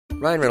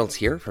Ryan Reynolds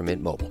here from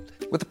Mint Mobile.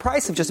 With the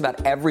price of just about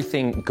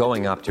everything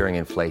going up during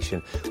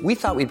inflation, we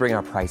thought we'd bring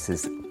our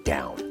prices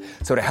down.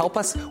 So to help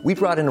us, we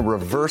brought in a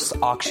reverse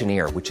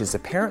auctioneer, which is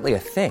apparently a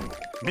thing.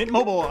 Mint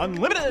Mobile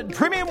Unlimited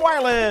Premium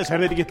Wireless. How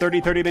to get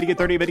 30, 30, bit to get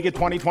 30, bit to get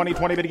 20, 20,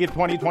 20, bit to get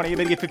 20, 20,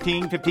 bit to get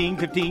 15, 15,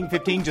 15,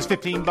 15, just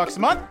 $15 a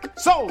month?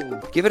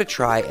 Sold! Give it a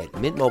try at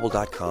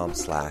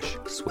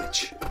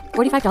mintmobile.com/switch.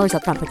 $45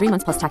 up front for 3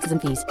 months plus taxes and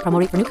fees. Promo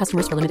rate for new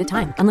customers for limited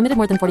time. Unlimited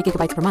more than 40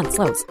 gigabytes per month.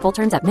 Slows full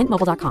terms at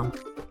mintmobile.com.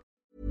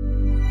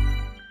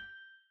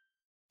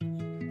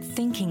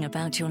 Thinking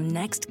about your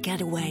next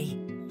getaway?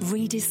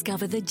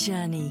 Rediscover the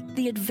journey,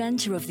 the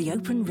adventure of the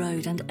open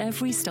road and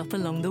every stop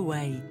along the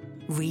way.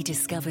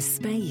 Rediscover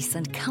space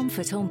and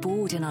comfort on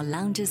board in our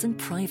lounges and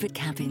private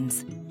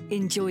cabins.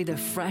 Enjoy the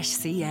fresh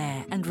sea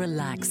air and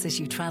relax as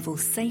you travel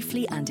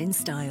safely and in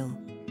style.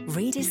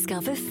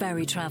 Rediscover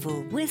ferry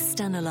travel with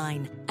Stena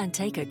Line and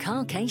take a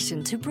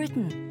carcation to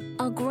Britain.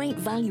 Our great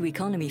value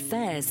economy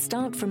fares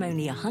start from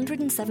only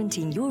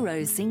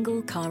 €117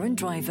 single car and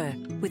driver,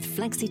 with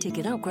flexi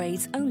ticket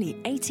upgrades only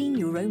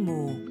 €18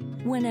 more.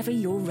 Whenever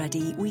you're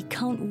ready, we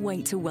can't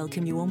wait to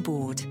welcome you on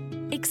board.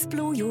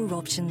 Explore your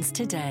options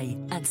today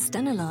at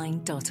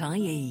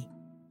stenaline.ie.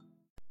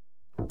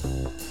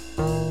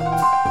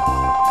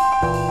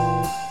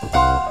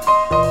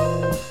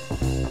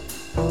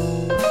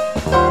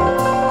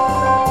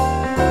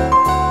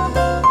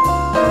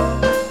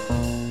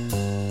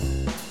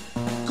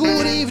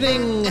 Good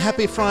evening,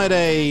 happy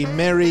Friday,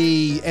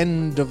 merry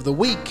end of the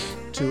week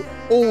to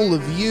all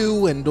of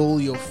you and all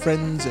your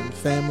friends and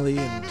family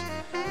and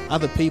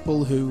other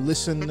people who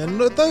listen, and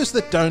those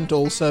that don't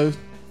also.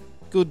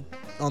 Good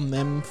on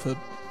them for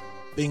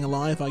being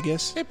alive, I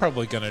guess. They're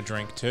probably going to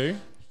drink too.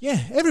 Yeah,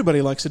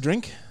 everybody likes a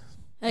drink.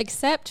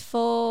 Except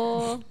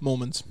for...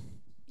 Mormons.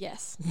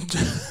 Yes.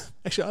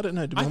 Actually, I don't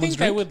know. Do I Mormons think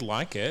drink? they would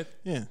like it.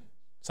 Yeah.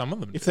 Some of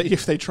them. If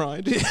they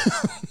tried.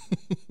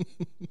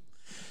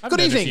 I've Good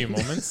known evening. a few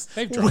Mormons.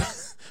 They've drunk.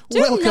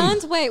 Do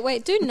nuns...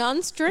 Wait, do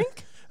nuns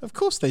drink? Of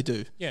course they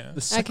do. Yeah. The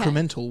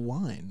sacramental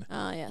wine.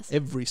 Oh, yes.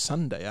 Every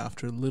Sunday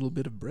after a little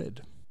bit of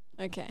bread.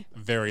 Okay.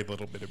 Very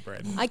little bit of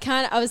bread.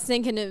 I was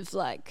thinking of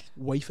like...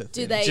 Wafer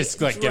Do thin. they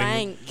Just like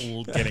drank?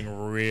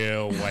 getting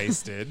real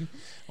wasted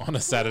on a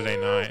Saturday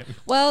night.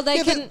 Well, they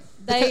Yeah, can...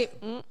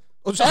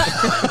 Oh, sorry.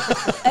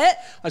 I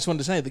just wanted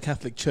to say the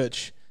Catholic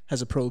Church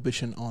has a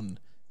prohibition on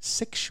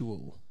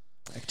sexual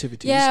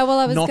activities. Yeah, well,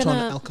 I was not on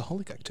gonna-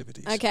 alcoholic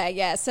activities. Okay,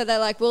 yeah. So they're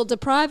like, we'll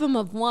deprive them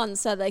of one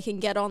so they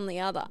can get on the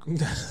other.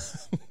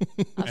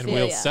 And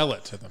we'll sell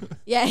it to them.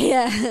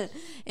 Yeah.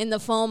 In the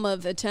form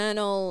of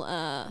eternal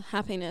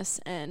happiness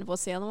and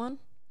what's the other one?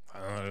 I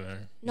don't know.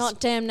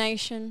 Not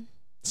damnation.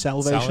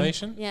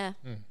 Salvation, Yeah.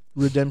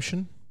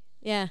 redemption.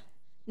 Yeah.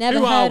 Never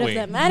Who heard are of we?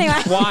 them. Anyway.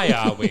 Why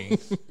are we?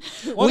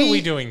 What are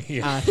we doing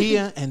here? Are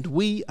here and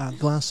we are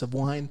Glass of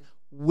Wine.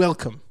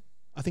 Welcome.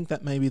 I think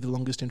that may be the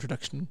longest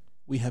introduction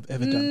we have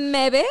ever done.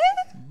 Maybe.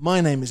 My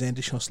name is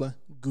Andy Schossler.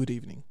 Good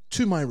evening.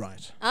 To my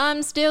right,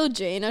 I'm still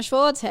Gina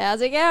Schwartz.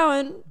 How's it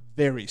going?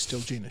 very still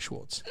Gina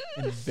Schwartz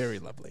and very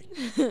lovely.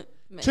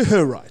 To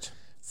her right,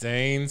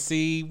 Zane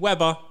C.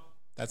 Weber.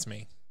 That's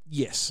me.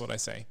 yes, That's what I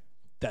say.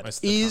 that most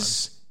of the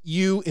is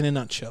you in a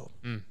nutshell.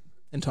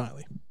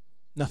 Entirely.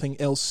 Nothing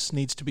else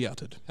needs to be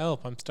uttered.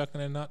 Help, I'm stuck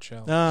in a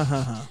nutshell.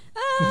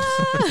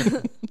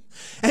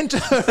 And to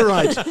her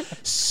right,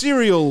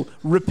 serial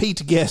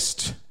repeat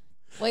guest,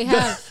 We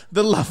have.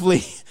 the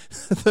lovely,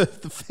 the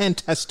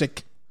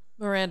fantastic.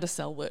 Miranda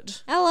Selwood.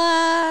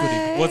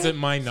 Hello. Was it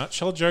my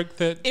nutshell joke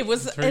that It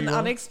was threw an you off?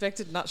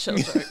 unexpected nutshell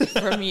joke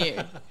from you.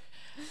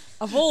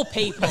 Of all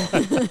people.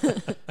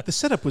 The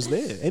setup was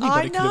there. Anybody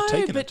I could have know,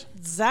 taken but it.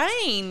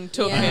 Zane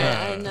took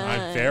Yeah. it. I know.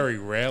 I very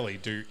rarely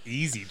do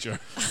easy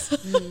jokes.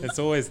 It's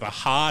always the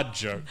hard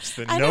jokes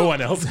that I no know.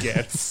 one else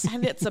gets.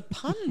 And it's a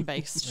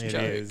pun-based It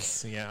joke.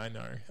 is. Yeah, I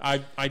know. I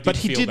did But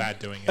he feel did bad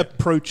doing it.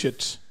 approach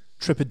it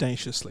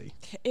trepidatiously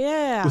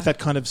Yeah. with that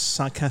kind of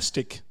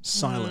sarcastic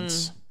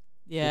silence,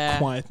 yeah.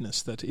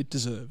 quietness that it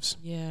deserves.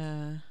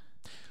 Yeah.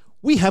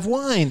 We have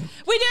wine.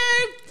 We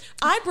do.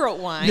 I brought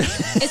wine.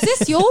 Is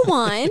this your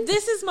wine?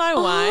 This is my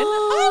wine.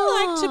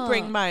 I like to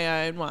bring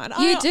my own wine.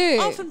 You I do.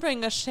 often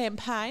bring a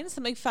champagne,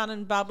 something fun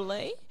and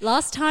bubbly.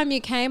 Last time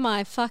you came,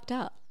 I fucked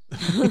up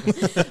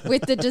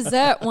with the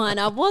dessert one.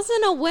 I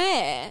wasn't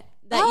aware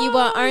that you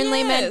were Oh,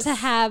 only meant yes. to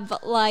have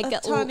like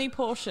A tiny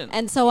portion.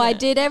 and so I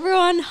did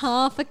everyone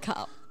half a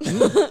cup.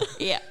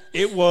 Yeah.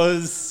 It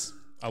was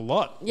a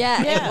lot.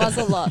 Yeah, Yeah. it was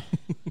a lot.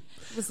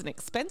 It was an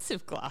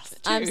expensive glass too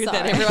I'm sorry.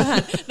 that everyone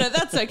had. No,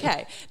 that's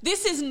okay.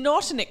 This is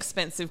not an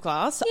expensive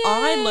glass.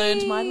 I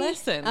learned my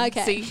lesson.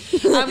 Okay.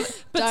 See, but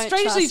Don't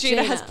strangely, trust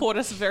Gina has Gina. poured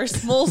us a very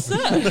small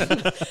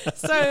serve.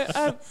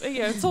 So,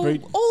 it's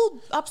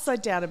all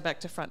upside down and back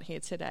to front here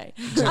today.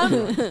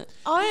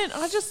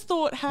 I just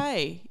thought,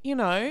 hey,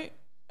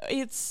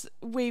 it's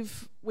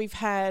we've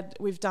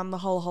done the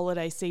whole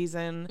holiday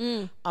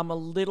season. I'm a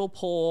little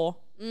poor.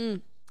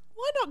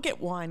 Why not get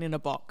wine in a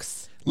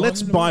box?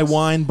 Let's buy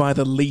wine by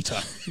the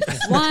litre.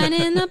 Wine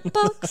in a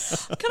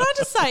box. Can I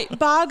just say,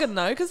 bargain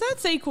though, because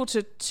that's equal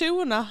to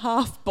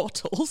 2.5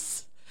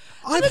 bottles.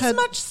 I've It's had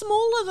much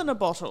smaller than a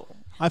bottle.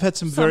 I've had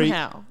some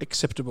somehow. very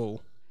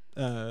acceptable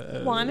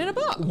Wine in a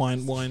box.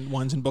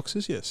 wines in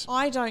boxes. Yes.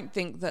 I don't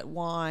think that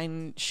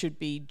wine should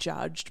be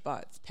judged by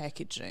its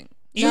packaging.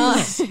 No.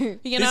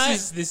 You know,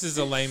 This is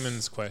a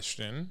layman's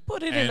question.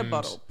 put it in a and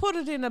bottle, put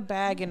it in a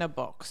bag, in a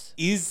box,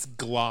 Is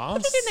glass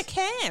put it in a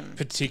can.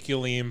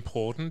 particularly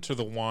important to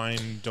the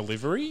wine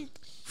delivery?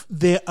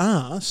 There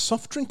are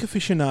soft drink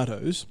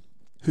aficionados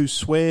who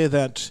swear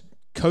that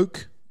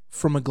Coke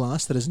from a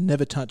glass that has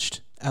never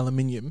touched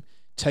aluminium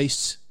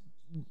tastes,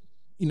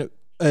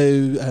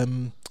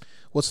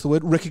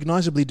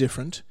 recognisably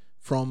different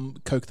from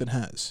Coke that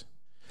has.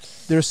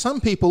 There are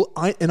some people,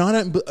 I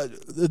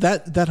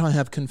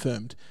have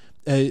confirmed.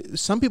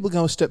 Some people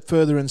go a step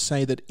further and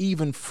say that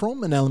even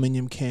from an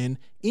aluminium can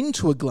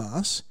into a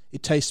glass,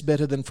 it tastes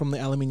better than from the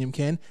aluminium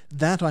can.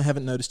 That I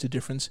haven't noticed a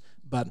difference,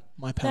 but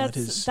my palate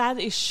is. That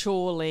is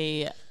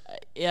surely.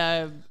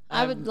 I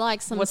would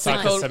like some what's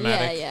that called?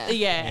 Psychosomatic.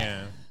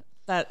 Yeah.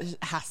 That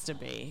has to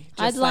be.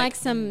 I'd Just like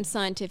some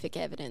scientific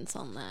evidence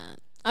on that.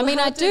 I Well, mean,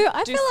 how I to do.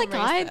 I do feel some like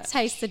I research.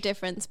 taste the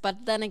difference,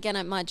 but then again,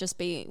 it might just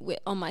be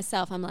on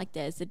myself. I'm like,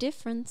 there's a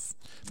difference.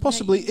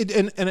 Possibly,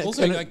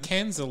 Also, like,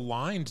 cans are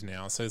lined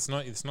now, so it's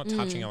not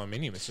touching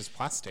aluminium. It's just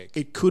plastic.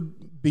 it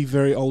could be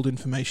very old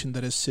information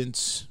that has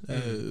since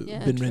been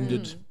true.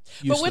 rendered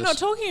useless. But we're not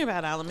talking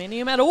about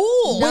aluminium at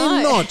all.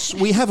 We're not.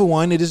 We have a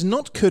wine. It is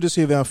not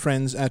courtesy of our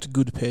friends at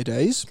Good Pear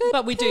Days.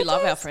 But we do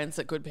love our friends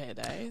at Good Pear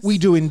Days. We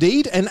do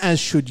indeed, and as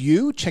should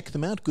you. Check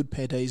them out,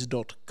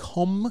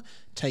 goodpeardays.com.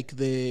 Take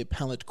their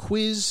palate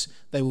quiz.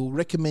 They will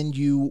recommend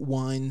you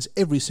wines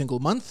every single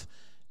month.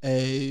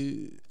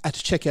 At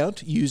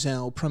checkout, use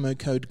our promo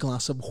code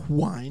Glass of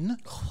Wine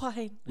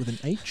Wine. with an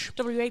H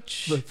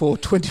WH. for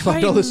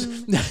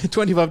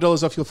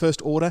 $25 off your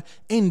first order.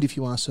 And if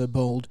you are so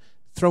bold,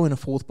 throw in a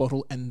fourth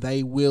bottle and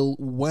they will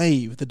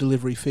waive the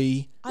delivery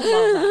fee I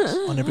love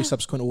that. on every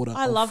subsequent order.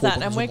 I of love 4 that,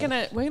 and bottles or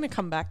we're more. gonna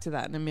come back to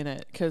that in a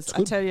minute because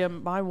I tell you,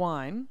 my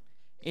wine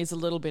is a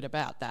little bit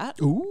about that.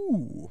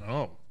 Ooh.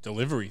 Oh,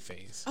 delivery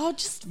fees. Oh,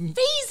 just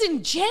fees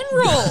in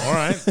general. All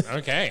right.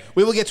 Okay.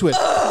 We will get to it.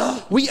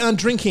 We are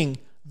drinking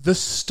the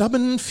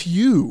Stubborn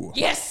Few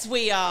Yes,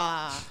 we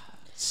are.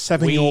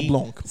 Sauvignon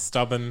Blanc.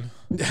 Stubborn.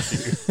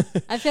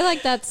 I feel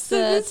like that's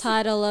the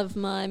title of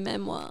my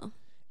memoir.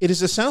 It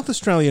is a South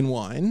Australian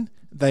wine.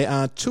 They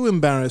are too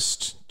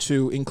embarrassed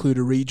to include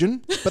a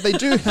region, but they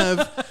do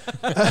have...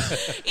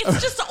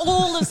 It's just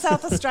all of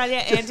South Australia,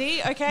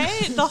 Andy.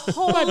 Okay, the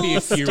whole Might be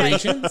a few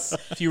state. regions.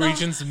 A few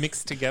regions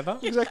mixed together.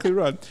 Exactly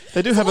right.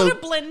 They do A have lot a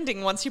of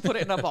blending once you put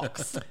it in a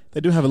box. They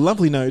do have a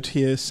lovely note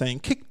here saying,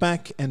 kick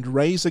back and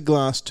raise a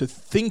glass to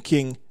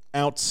thinking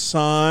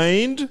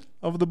outside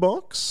of the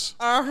box.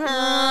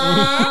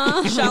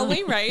 Shall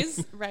we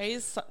raise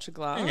such a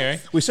glass? Okay.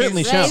 We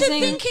certainly Is- shall. To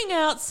Raising- thinking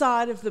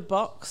outside of the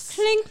box.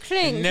 Clink,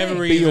 clink. Never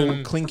clink. Be all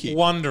even clinky.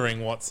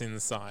 wondering what's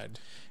inside.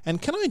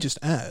 And can I just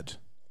add,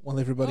 while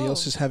everybody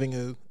else is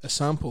having a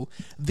sample,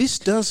 this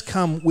does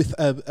come with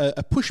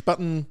a push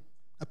button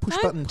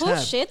Don't tab.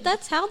 push it.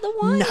 That's how the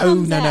wine No,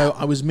 comes no. out.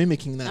 I was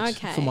mimicking that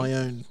Okay. for my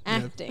own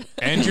Acting.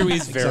 Andrew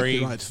is Exactly very,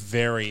 right.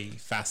 very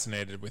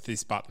fascinated with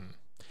this button.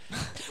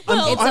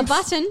 Well, It's a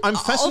button. I'm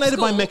fascinated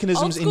by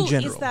mechanisms in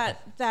general. Is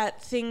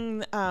that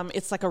thing?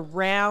 It's like a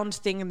round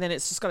thing, and then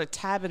it's just got a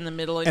tab in the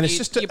middle, and it's you,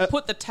 just a- you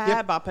put the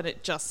tab up, and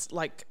it just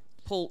like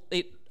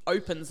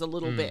opens a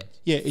little bit.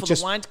 Yeah, for it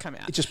just the wine to come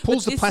out. It just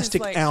pulls But the this is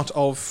plastic like- out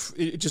of.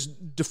 It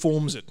just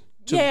deforms it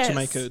to Yes.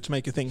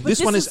 make a thing. But This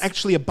this one is is-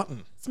 actually a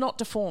button. It's not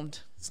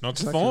deformed. It's not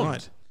Exactly deformed.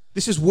 right.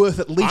 This is worth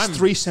at least I'm-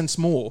 3 cents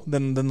more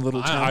than the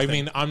little tab. I thing.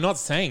 mean, I'm not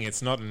saying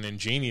it's not an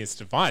ingenious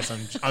device.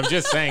 I'm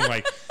just saying,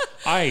 like,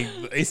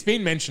 it's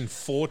been mentioned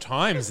 4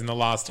 times in the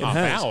last It half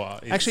has. hour.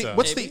 It's, Actually,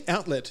 what's the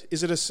outlet?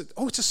 Is it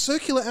it's a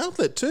circular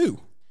outlet too.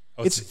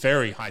 it's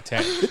very high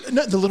tech.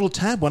 No, the little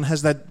tab one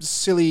has that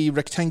silly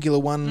rectangular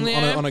one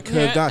on a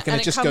curved arc, and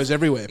it just comes- goes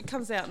everywhere. It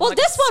comes out. in Well, like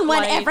this one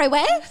went splayed-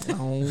 everywhere.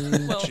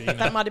 Well,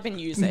 that might have been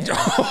used there.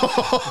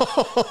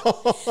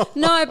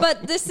 No,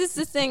 but this is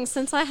the thing.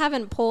 Since I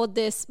haven't poured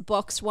this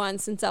boxed wine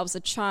since I was a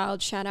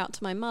child, shout out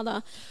to my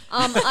mother,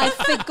 I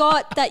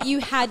forgot that you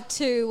had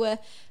to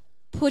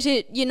put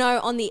it,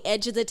 on the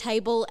edge of the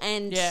table.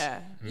 And Yeah.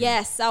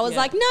 yes, I was Yeah.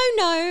 like,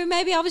 no,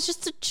 maybe I was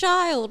just a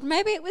child.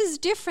 Maybe it was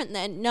different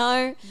then.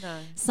 No.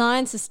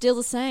 Science is still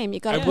the same. You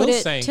got I to put will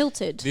it say,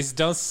 tilted. this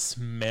does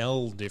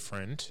smell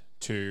different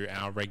to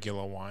our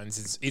regular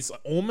wines. It's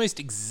almost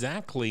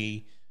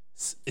exactly.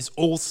 It's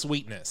all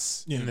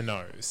sweetness in the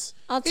nose.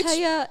 I'll tell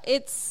you,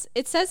 it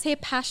says here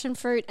passion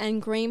fruit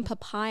and green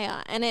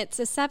papaya, and it's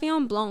a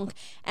Sauvignon Blanc,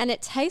 and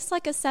it tastes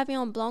like a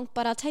Sauvignon Blanc,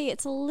 but I'll tell you,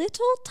 it's a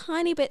little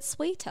tiny bit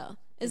sweeter.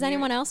 Is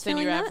anyone else Than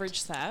feeling your that?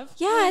 average Sav?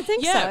 Yeah, I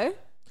think Yeah. so.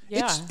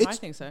 Yeah, I It's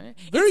think so.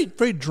 Very,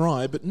 very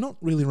dry, but not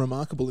really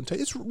remarkable in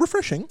taste. It's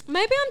refreshing.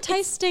 Maybe I'm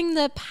tasting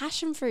the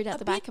passion fruit at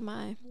the back of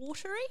my...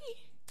 Watery?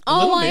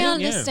 Oh, I bit, yeah.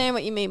 understand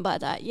what you mean by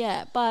that.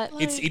 Yeah, but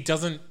It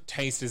doesn't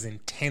taste as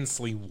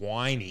intensely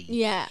winey.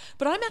 yeah,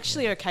 But I'm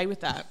actually okay with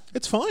that.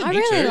 It's fine. I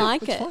really too.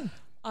 like It's it. fine.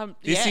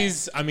 This Yeah.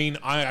 is, I mean,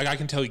 I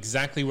can tell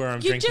exactly where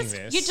I'm You drinking just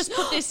this. you just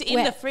put this in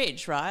Where- the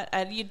fridge, right?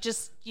 And you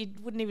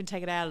wouldn't even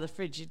take it out of the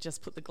fridge. You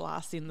just put the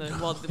glass in Yeah.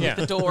 with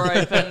the door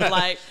open.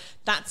 Like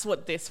that's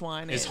what this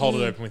wine is. Just hold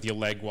it open with your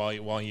leg while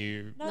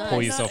you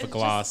pour yourself a it's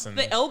glass just and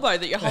the elbow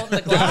that you're holding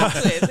the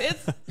glass with.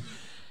 It's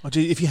Oh,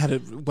 gee, if you had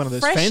one of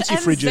those fresh fancy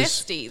and fridges,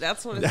 zesty.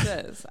 That's what it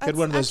says. had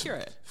one of That's those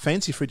accurate.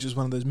 fancy fridges,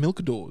 one of those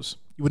milk doors,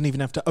 you wouldn't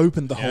even have to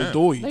open the whole Yeah.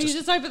 door. You No, you just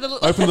just open the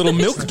little open the little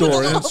milk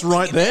door and it's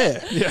right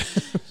there. Yeah.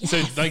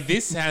 So like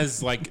this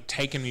has like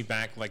taken me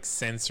back like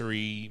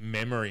sensory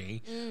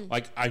memory.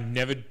 Like I've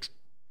never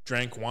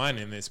drank wine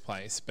in this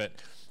place, but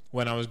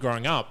when I was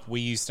growing up,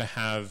 we used to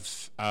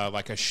have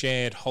like a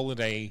shared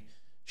holiday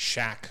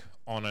shack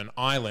on an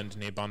island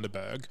near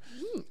Bundaberg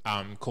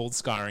called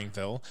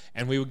Skyringville,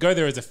 and we would go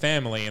there as a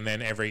family, and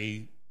then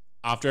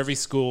after every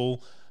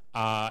school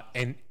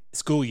and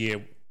school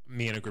year,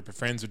 me and a group of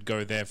friends would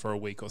go there for a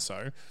week or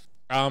so.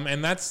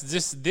 And that's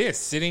just this,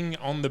 sitting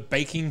on the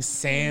baking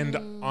sand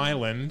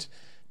island,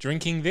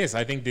 drinking this.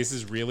 I think this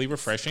is really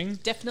refreshing.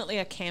 Definitely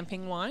a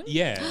camping wine.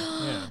 Yeah,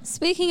 yeah.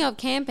 Speaking of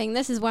camping,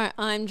 this is where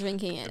I'm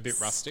drinking it. A bit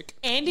rustic.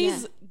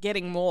 Andy's Yeah.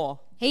 getting more.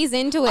 He's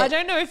into it. I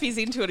don't know if he's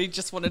into it. He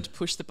just wanted to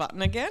push the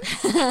button again.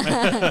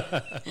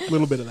 A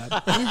little bit of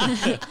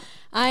that.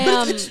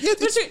 I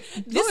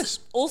This nice.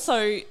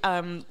 also,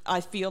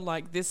 I feel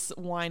like this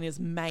wine is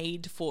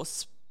made for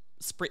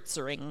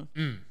spritzering.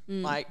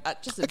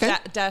 Like just a Okay.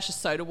 dash of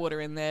soda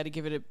water in there to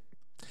give it a.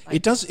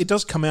 It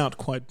does come out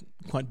quite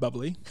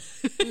bubbly,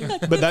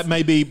 but that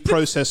may be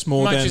processed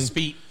more Might than. just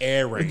be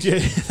airing.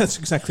 Yeah, that's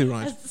exactly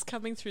right. It's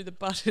coming through the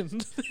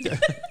button.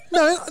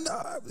 No,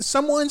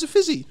 some wines are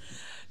fizzy.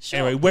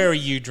 Anyway, where are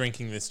you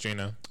drinking this,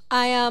 Gina?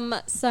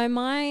 so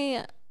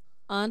my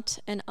aunt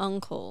and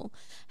uncle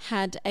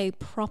had a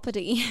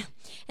property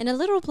in a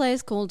little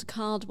place called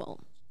Cardwell.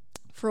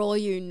 For all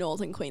you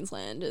Northern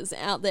Queenslanders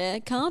out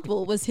there,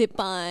 Cardwell was hit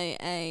by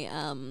a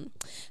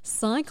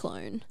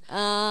cyclone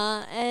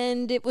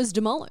and it was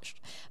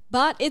demolished.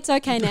 But it's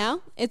okay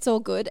now. It's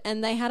all good.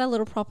 And they had a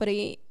little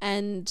property,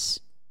 and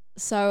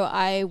so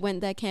I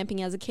went there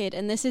camping as a kid.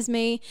 And this is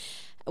me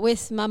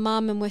with my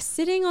mum, and we're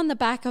sitting on the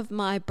back of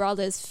my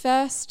brother's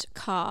first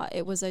car.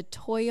 It was a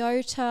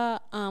Toyota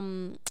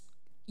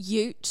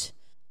Ute,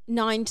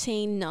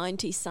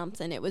 1990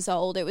 something. It was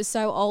old. It was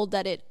so old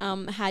that it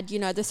had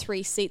the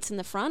 3 seats in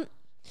the front.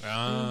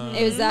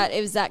 It was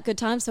that good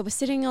time. So we're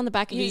sitting on the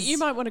back of his. You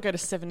might want to go to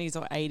 70s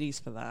or 80s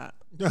for that.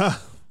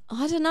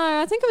 I don't know.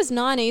 I think it was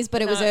 90s,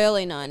 but it was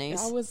early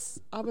 90s.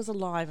 I was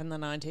alive in the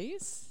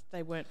 90s.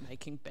 They weren't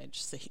making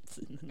bench seats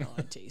in the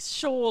 90s.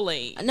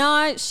 Surely.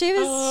 No, she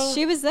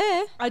was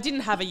there. I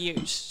didn't have a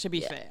ute, to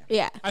be fair.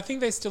 Yeah. I think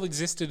they still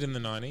existed in the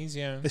 90s,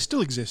 yeah. They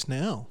still exist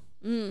now.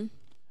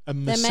 A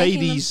making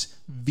Mercedes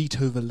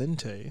Vito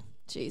Valente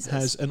Jesus.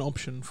 has an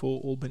option for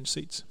all bench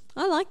seats.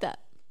 I like that.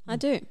 I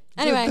do. Yeah,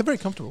 Anyway, they're very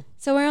comfortable.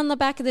 so we're on the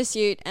back of this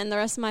ute, and the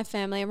rest of my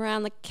family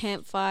around the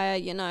campfire,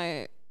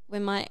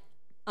 when my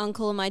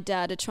uncle and my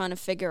dad are trying to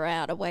figure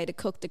out a way to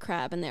cook the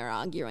crab, and they're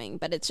arguing.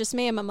 But it's just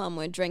me and my mum.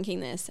 We're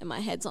drinking this, and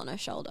my head's on her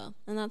shoulder.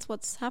 And that's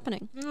what's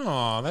happening.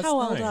 Oh, that's How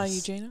nice. old are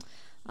you, Gina?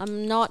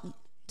 I'm not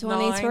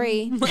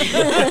 23.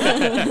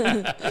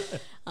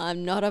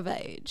 I'm not of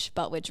age,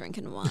 but we're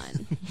drinking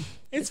wine.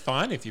 It's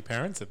fine if your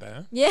parents are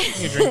there. Yeah.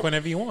 You drink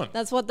whenever you want.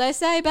 That's what they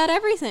say about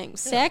everything.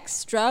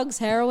 Sex, drugs,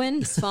 heroin.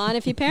 It's fine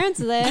if your parents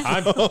are there.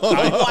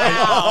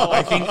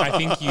 I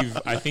think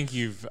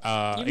you've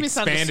expanded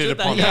misunderstood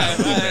upon that,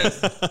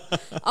 that a little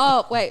bit.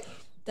 Oh, wait.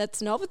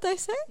 That's not what they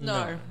say?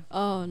 No.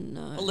 Oh,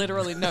 no.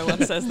 Literally no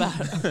one says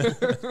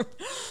that.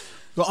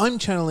 Well, I'm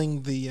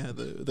channeling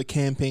the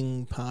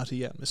camping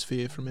party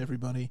atmosphere from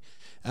everybody.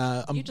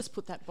 You just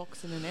put that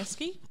box in an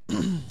esky?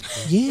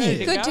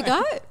 Yeah. Good to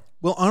go.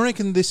 Well, I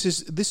reckon this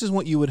is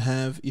what you would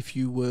have if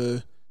you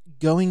were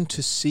going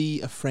to see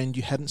a friend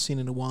you hadn't seen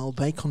in a while.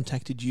 They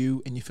contacted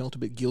you and you felt a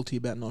bit guilty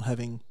about not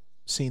having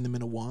seen them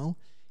in a while.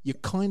 You're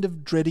kind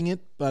of dreading it,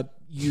 but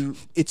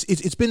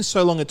it's been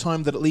so long a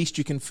time that at least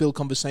you can fill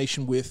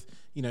conversation with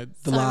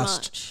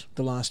the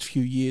last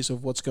few years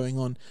of what's going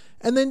on,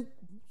 and then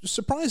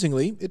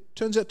surprisingly, it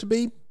turns out to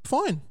be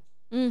fine.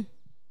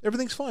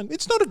 Everything's fine.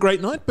 It's not a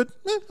great night, but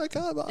okay.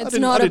 It's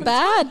not a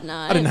bad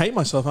night. I didn't hate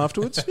myself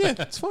afterwards. Yeah,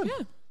 it's fine.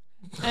 Yeah.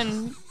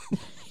 And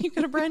you've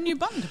got a brand new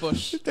button to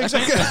push.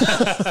 Exactly.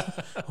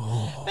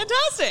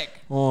 Fantastic.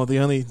 Oh, the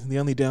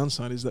only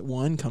downside is that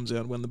wine comes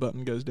out when the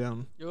button goes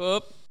down.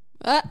 Yup.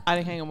 Ah.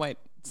 Hang on, wait.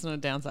 It's not a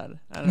downside.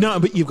 I don't know. No,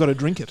 but you've got to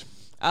drink it.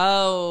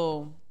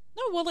 Oh.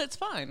 No, well, it's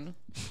fine.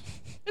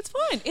 It's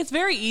fine. It's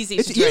very easy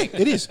to Yeah, drink.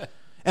 it is.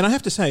 And I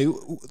have to say,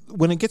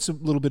 when it gets a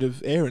little bit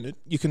of air in it,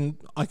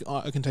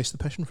 I can taste the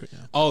passion fruit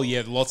now. Oh,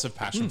 yeah, lots of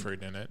passion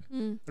fruit in it.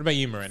 What about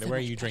you, Miranda? Where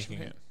are you drinking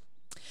it?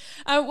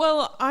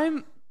 Well,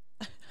 I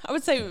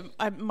would say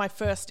my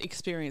first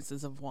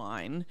experiences of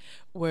wine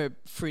were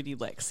Fruity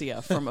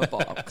Lexia from a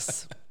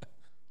box.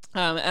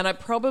 And I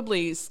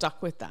probably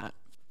stuck with that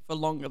for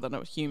longer than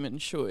a human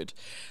should.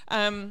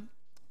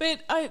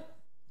 But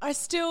I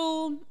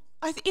still...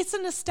 it's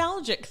a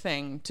nostalgic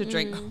thing to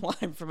drink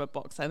wine from a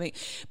box, I think.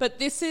 But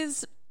this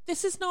is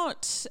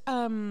not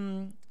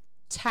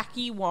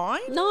tacky wine.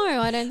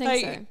 No, I don't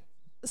think so.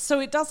 So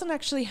it doesn't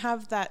actually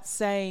have that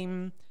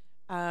same,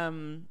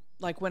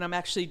 like when I'm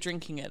actually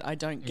drinking it, I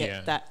don't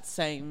get that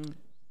same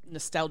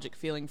nostalgic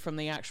feeling from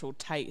the actual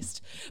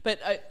taste. But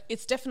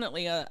it's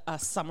definitely a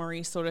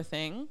summery sort of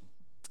thing,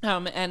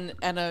 and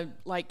a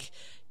like,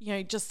 you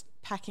know, just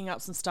packing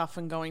up some stuff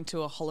and going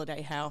to a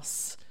holiday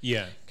house,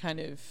 kind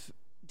of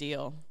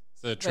deal.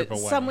 The trip but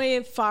away.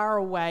 Somewhere far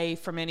away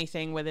from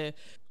anything where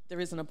there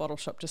isn't a bottle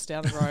shop just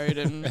down the road,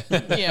 and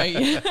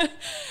you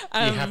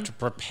have to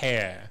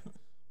prepare.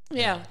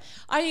 Yeah.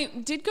 I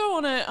did go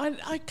on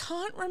I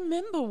can't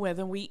remember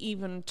whether we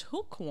even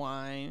took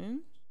wine.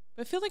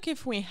 I feel like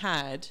if we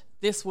had,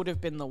 this would have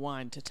been the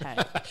wine to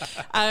take.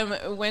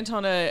 Went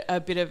on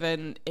a bit of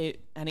an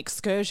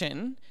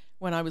excursion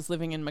when I was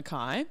living in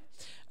Mackay.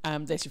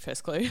 There's your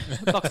first clue.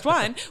 Boxed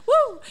wine.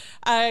 Woo!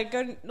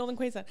 Go to Northern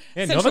Queensland.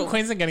 Yeah, Central. Northern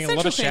Queensland getting a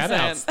lot of Central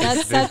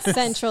shout-outs. That's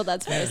central.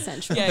 That's very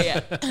central.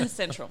 Yeah.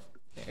 Central.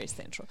 Very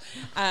central.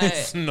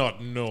 It's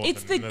not northern.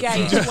 It's the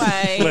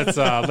gateway. Let's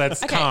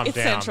okay, calm it's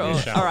down. central.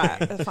 Michelle. All right,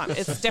 that's fine.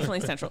 It's definitely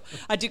central.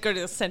 I did go to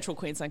the Central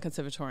Queensland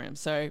Conservatorium,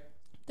 so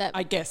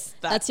I guess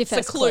that's your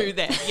first a clue clue.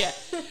 there. Yeah,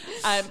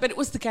 but it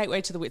was the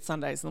gateway to the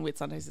Whitsundays, and the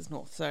Whitsundays is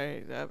north, so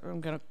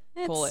I'm going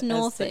to call It's it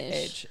as the northish.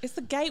 edge. It's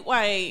the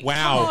gateway.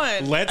 Wow,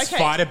 Come on. let's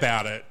Okay. fight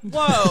about it.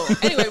 Whoa.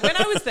 Anyway, when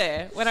I was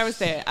there,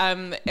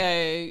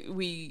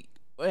 we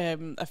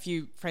a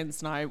few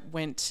friends and I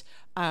went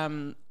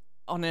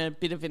on a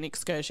bit of an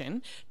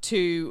excursion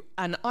to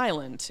an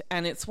island,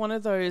 and it's one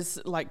of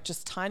those like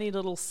just tiny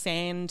little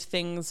sand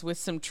things with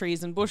some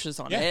trees and bushes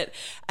on it,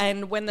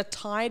 and when the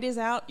tide is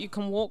out you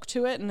can walk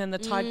to it, and then the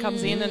tide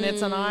comes in and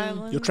it's an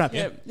island. You're trapped.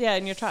 Yeah,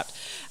 and you're trapped.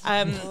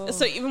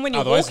 So even when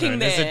you're Otherwise walking known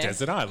there, as a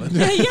desert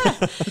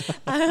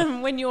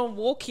island. when you're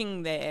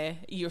walking there,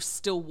 you're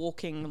still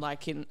walking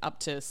like in up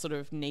to sort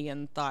of knee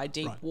and thigh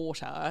deep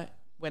water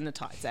when the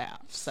tide's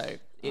out. So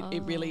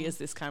it really is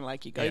this kind of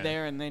like you go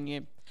there and then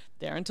you're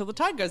there until the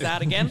tide goes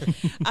out again.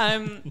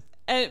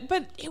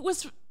 But it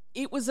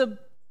was a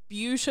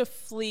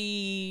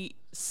beautifully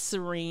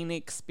serene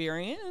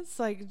experience,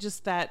 like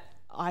just that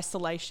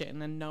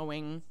isolation and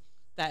knowing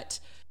that,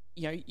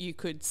 you know, you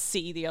could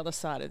see the other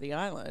side of the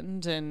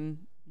island and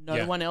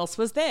no one else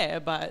was there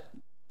but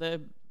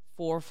the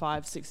 4,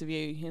 5, 6 of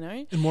you, you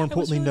know. And more It was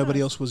importantly, really nobody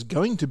nice. else was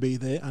going to be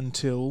there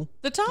until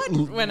The tide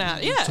went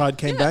out, yeah. tide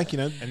came back, you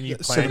know, And you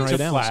 7 or plant 8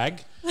 a hours.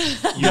 flag,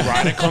 you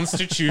write a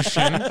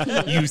constitution,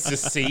 you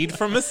secede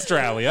from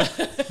Australia.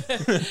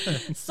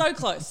 So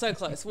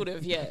close, would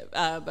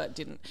have, but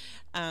didn't.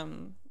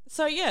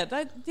 So yeah,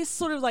 this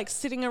sort of like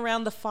sitting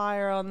around the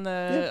fire on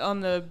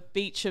the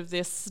beach of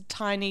this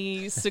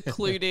tiny,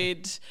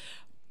 secluded,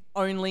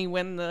 only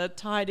when the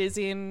tide is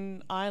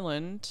in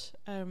island,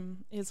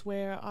 is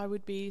where I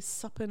would be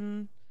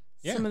supping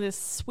some of this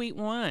sweet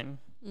wine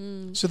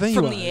So there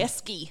from you are. the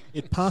esky.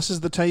 It passes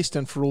the taste,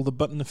 and for all the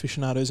button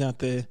aficionados out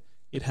there,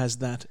 it has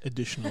that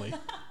additionally.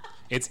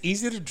 It's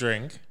easy to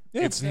drink.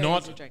 Yeah. It's Very easy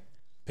not to drink.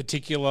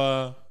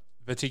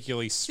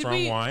 particularly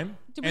strong wine.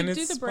 Did and we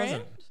do it's the brand?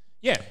 pleasant.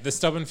 Yeah, the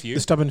Stubborn Few.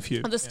 The Stubborn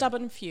Few. Oh, the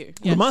stubborn few.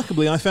 Yeah.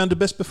 Remarkably, I found a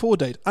best before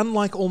date.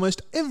 Unlike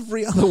almost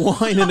every other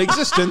wine in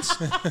existence,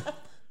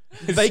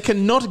 they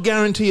cannot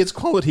guarantee its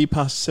quality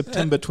past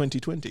September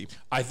 2020.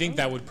 I think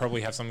that would probably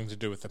have something to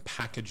do with the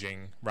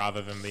packaging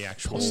rather than the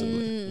actual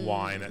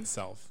wine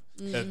itself.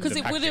 Because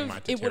it would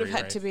have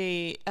had to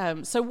be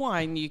so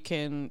wine you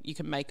can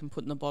make and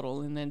put in the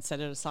bottle and then set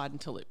it aside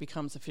until it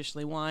becomes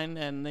officially wine,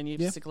 and then you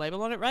stick a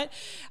label on it, right?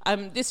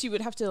 This you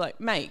would have to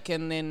like make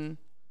and then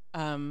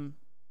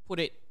put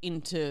it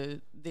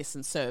into this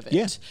and serve it.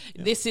 Yeah.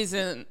 This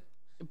isn't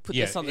put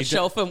Yeah, this on the it-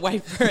 shelf and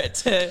wait for it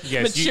to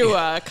Yes,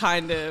 mature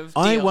kind of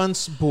deal. I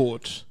once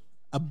bought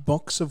a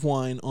box of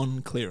wine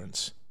on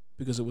clearance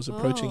because it was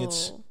approaching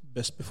its Oh.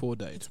 best before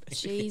date.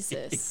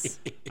 Jesus.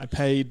 I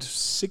paid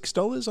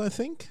 $6, I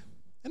think,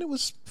 and it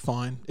was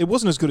fine. It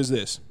wasn't as good as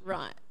this.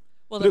 Right.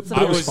 Well, But that's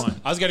it I was was fine.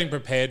 I was getting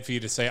prepared for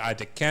you to say I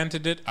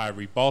decanted it, I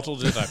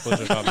rebottled it, I put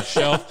it on the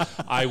shelf.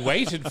 I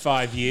waited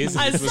 5 years,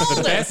 and I this was sold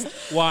the it.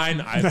 best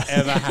wine I've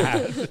ever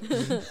had.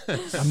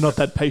 I'm not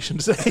that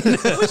patient.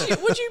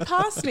 would you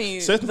pass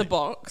me Certainly. the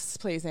box,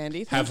 please,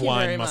 Andy? Thank Have you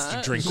very wine, must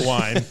much. drink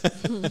wine.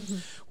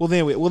 Well,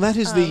 that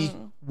is the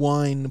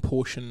wine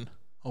portion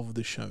of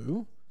the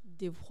show.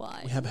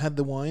 Why? We have had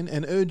the wine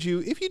and urge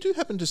you, if you do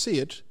happen to see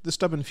it, the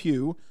Stubborn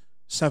Few,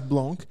 Sauv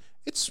Blanc,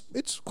 it's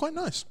quite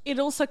nice. It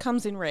also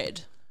comes in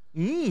red.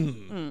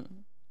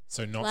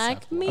 So not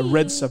Like Sauv me. A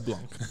red Sauv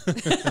Blanc.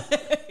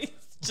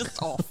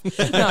 Just off.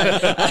 No,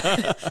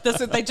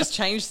 that's it. They just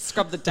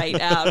scrub the date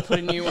out, put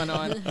a new one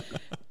on,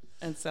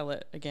 and sell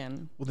it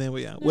again. Well, there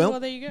we are. Well, Well,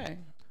 there you go.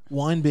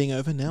 wine being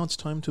over, now it's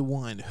time to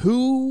wine.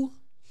 Who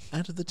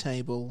at the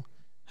table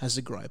has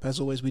a gripe? As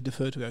always, we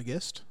defer to our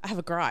guest. I have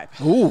a gripe.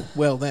 Oh,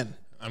 well then.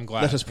 I'm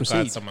glad. Let us I'm glad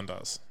proceed. someone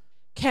does.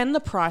 can the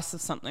price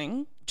of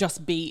something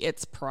just be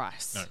its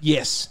price? No.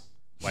 Yes.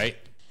 Wait,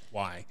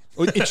 why?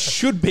 It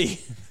should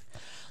be.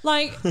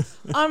 Like,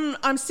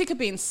 I'm sick of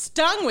being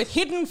stung with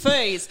hidden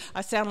fees.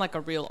 I sound like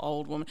a real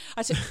old woman.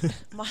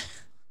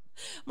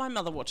 My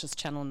mother watches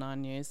Channel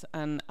 9 News,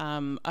 and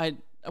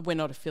we're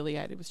not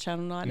affiliated with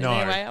Channel 9 in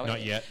any way.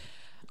 Not yet.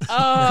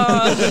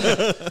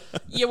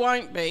 You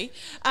won't be.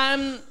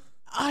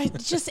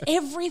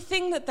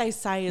 Everything that they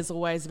say is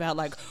always about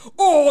like,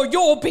 oh,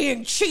 you're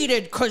being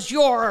cheated because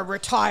you're a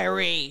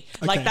retiree.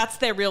 Okay. Like that's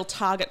their real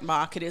target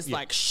market is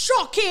like,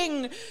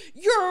 shocking,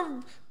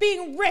 you're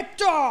being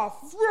ripped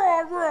off. Rah,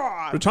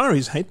 rah.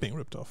 Retirees hate being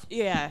ripped off.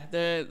 Yeah,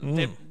 they're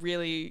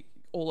really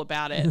all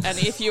about it. And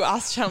if you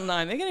ask Channel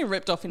 9, they're getting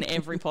ripped off in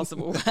every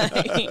possible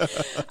way.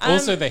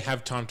 Also, they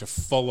have time to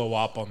follow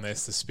up on their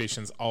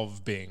suspicions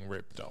of being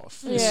ripped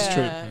off. Yeah, This is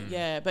true.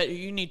 Yeah, but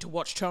you need to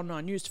watch Channel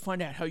 9 News to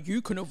find out how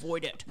you can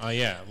avoid it. Oh,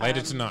 yeah.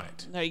 Later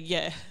tonight. No,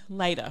 yeah,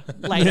 later.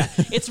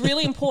 It's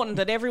really important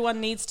that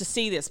everyone needs to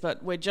see this,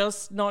 but we're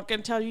just not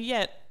going to tell you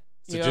yet.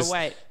 So You gotta just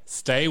wait.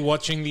 stay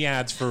watching the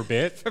ads for a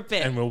bit.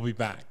 And we'll be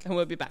back. And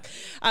we'll be back.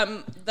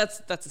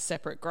 That's a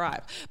separate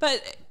gripe.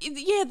 But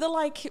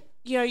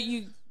yeah,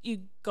 you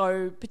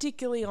go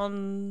particularly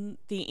on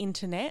the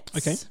internet.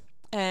 Okay.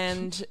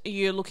 And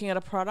you're looking at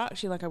a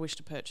product. You're like, I wish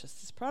to purchase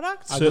this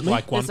product. I would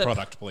like one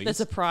product, please.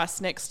 There's a price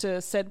next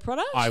to said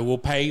product. I will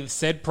pay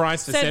said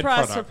price for said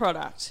price product. for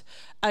product.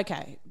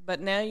 Okay, but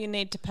now you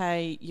need to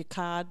pay your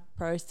card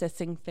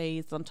processing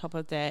fees on top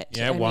of that.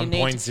 Yeah, and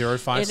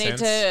 1.05 You cents. need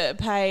to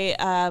pay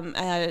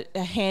a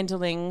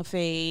handling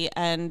fee,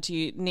 and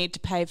you need to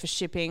pay for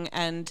shipping.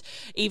 And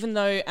even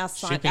though our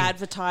site Shipping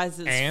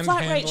advertises and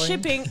flat rate handling?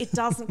 shipping, it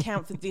doesn't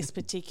count for this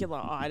particular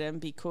item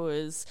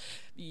because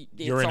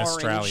You're in orange.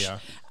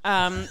 Australia.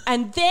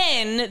 And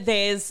then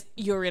there's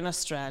you're in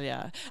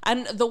Australia.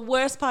 And the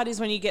worst part is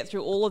when you get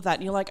through all of that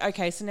and you're like,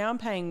 okay, so now I'm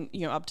paying,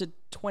 up to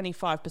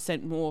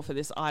 25% more for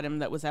this item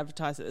that was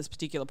advertised at this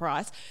particular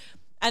price.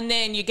 And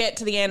then you get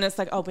to the end and it's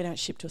like, oh, we don't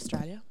ship to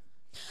Australia.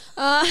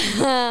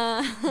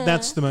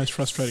 That's the most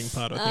frustrating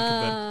part, I think,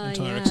 of that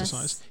entire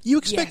exercise. You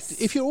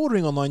expect, if you're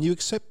ordering online, you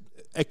expect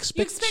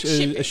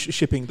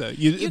shipping though.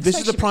 This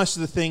is the price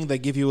of the thing. They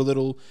give you a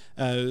little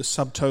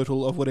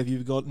subtotal of whatever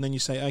you've got, and then you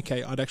say,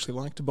 okay, I'd actually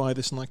like to buy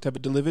this and like to have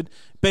it delivered.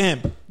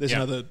 Bam! There's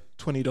another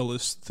 $20,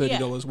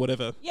 $30,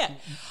 whatever. Yeah.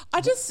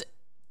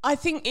 I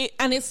think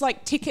and it's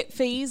like ticket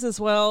fees as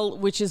well,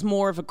 which is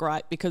more of a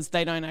gripe because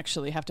they don't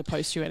actually have to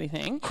post you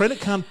anything. Credit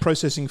card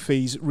processing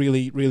fees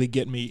really, really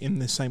get me in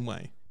the same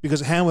way. Because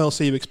how else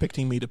are you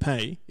expecting me to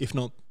pay if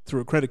not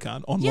through a credit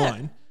card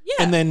online?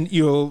 Yeah. And then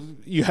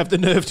you have the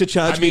nerve to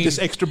charge me this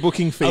extra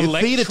booking fee.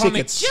 Theatre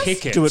tickets.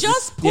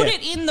 Just put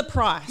it in the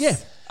price. Yeah.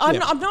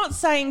 I'm not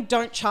saying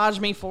don't charge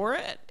me for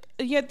it.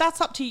 Yeah, that's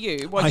up to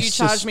you what you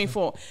charge me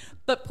for.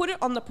 But put it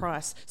on the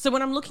price. So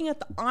when I'm looking at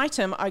the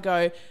item, I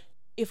go,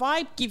 if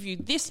I give you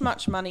this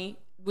much money,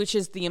 which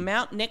is the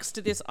amount next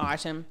to this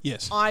item,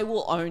 I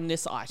will own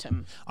this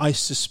item. I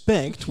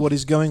suspect what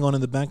is going on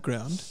in the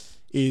background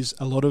is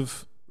a lot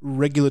of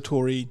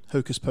regulatory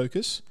hocus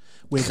pocus,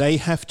 where they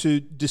have to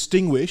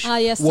distinguish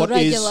the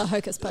regular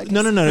hocus pocus.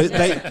 No.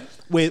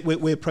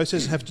 where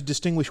processors have to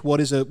distinguish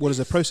what is a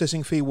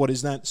processessing fee, what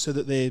is that, so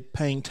that they're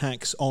paying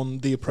tax on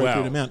the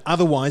appropriate amount.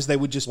 Otherwise, they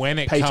would just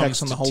pay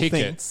tax on the whole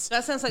tickets, thing.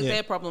 That sounds like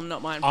their problem,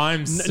 not mine.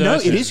 No,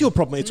 it is your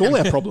problem. It's all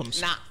our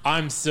problems.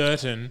 I'm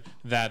certain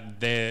that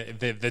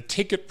the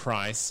ticket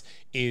price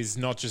is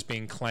not just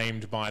being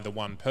claimed by the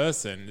one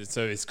person.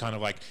 So it's kind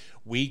of like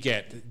we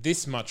get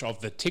this much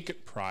of the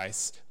ticket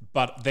price,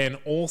 but then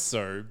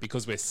also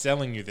because we're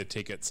selling you the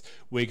tickets,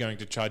 we're going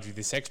to charge you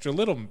this extra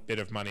little bit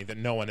of money that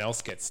no one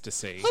else gets to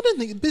see. I don't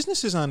think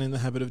businesses aren't in the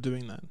habit of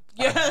doing that.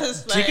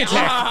 Yes, they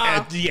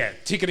are.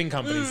 Ticketing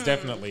companies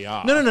definitely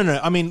are. No.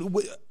 I mean,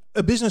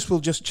 a business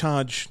will just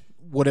charge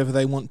whatever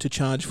they want to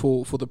charge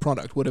for the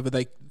product, whatever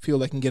they feel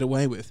they can get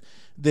away with.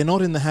 They're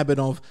not in the habit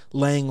of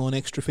laying on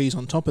extra fees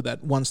on top of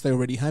that once they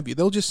already have you.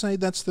 They'll just say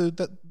that's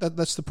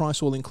the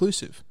price all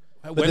inclusive.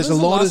 But when was the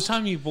last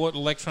time you bought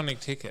electronic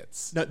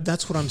tickets? No,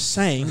 that's what I'm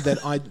saying.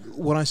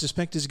 What I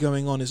suspect is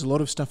going on is a lot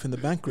of stuff in the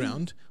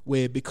background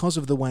where, because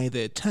of the way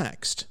they're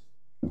taxed,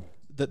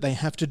 that they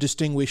have to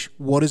distinguish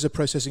what is a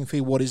processing fee,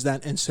 what is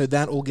that, and so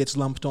that all gets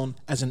lumped on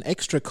as an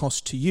extra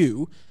cost to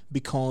you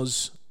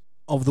because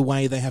of the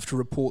way they have to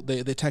report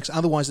their tax.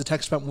 Otherwise, the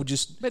tax department would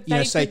just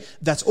say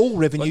that's all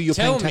revenue. You're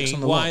paying tax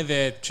on the lot. Tell me why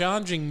they're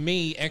charging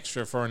me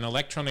extra for an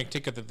electronic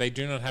ticket that they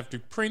do not have to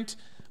print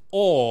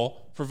or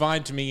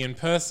provide to me in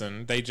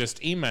person. They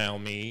just email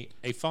me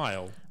a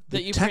file.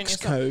 The tax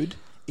code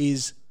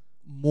is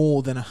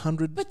more than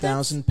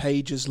 100,000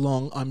 pages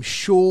long. I'm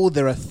sure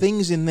there are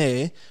things in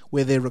there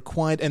where they're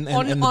required, and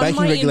the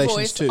banking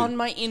regulations too. On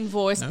my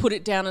invoice, put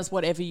it down as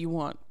whatever you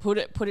want. Put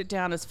it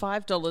down as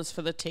 $5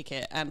 for the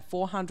ticket and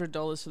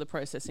 $400 for the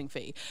processing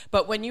fee.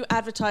 But when you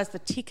advertise the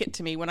ticket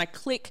to me, when I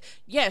click,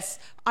 yes,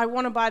 I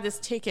want to buy this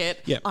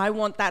ticket, I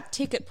want that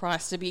ticket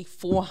price to be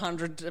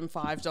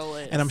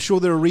 $405. And I'm sure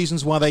there are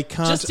reasons why they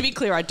can't... Just to be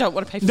clear, I don't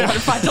want to pay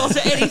 $405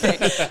 for anything.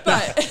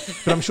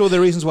 But I'm sure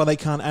there are reasons why they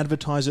can't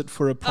advertise it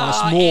for a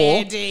price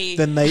more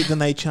than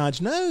they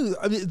charge. No,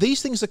 I mean,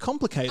 these things are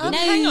complicated.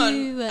 Hang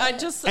on.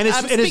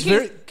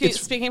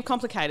 Speaking of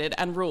complicated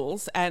and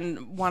rules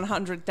and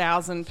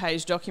 100,000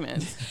 page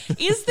documents,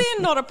 is there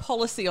not a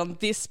policy on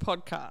this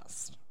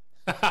podcast?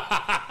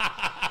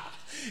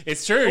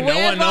 It's true. No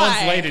one's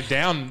laid it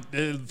down for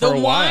a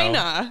while. The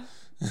whiner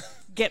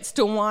gets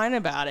to whine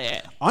about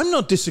it. I'm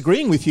not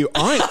disagreeing with you.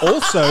 I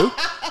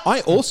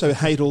also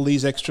hate all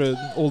these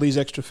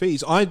extra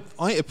fees. I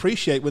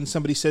appreciate when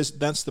somebody says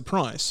that's the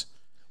price.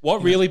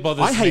 What really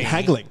bothers me... I hate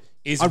haggling.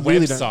 Is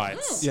really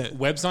websites.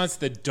 Websites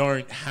that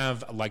don't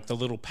have like the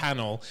little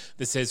panel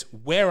that says,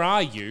 where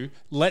are you?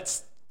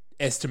 Let's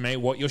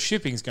estimate what your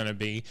shipping's going to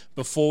be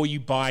before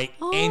you buy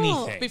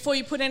anything. Before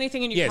you put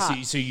anything in your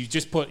cart. So you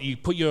just put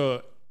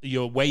your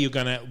where you're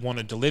going to want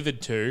it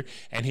delivered to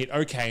and hit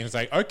okay, and it's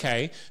like,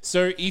 okay,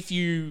 so if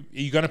you're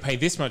going to pay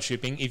this much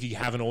shipping, if you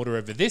have an order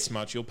over this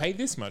much, you'll pay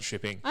this much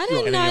shipping. I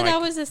didn't know that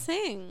was a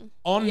thing.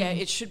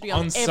 It should be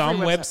on every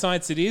some website.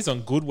 Websites it is,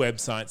 on good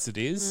websites it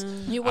is.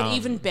 You know what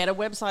even better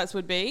websites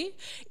would be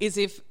is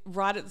if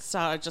right at the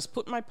start I just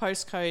put my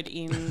postcode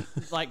in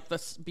like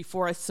this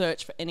before I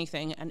search for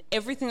anything, and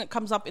everything that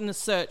comes up in the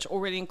search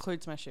already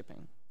includes my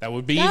shipping. That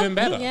would be even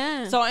better.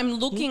 Yeah. So I'm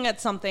looking at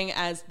something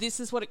as this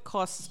is what it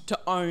costs to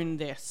own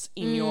this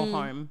in your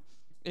home.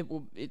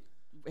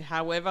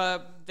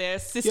 However their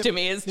system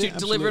is to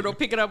deliver it or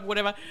pick it up,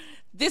 whatever.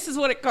 This is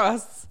what it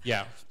costs.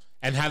 Yeah.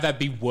 And have that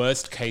be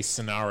worst case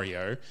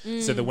scenario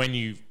so that when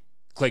you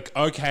click,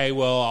 okay,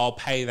 well, I'll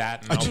pay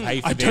that and I'll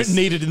pay for this. I don't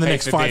need it in the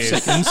next 5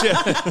 seconds.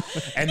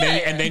 and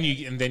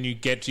then you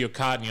get to your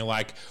cart and you're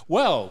like,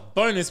 well,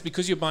 bonus,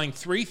 because you're buying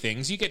 3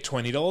 things, you get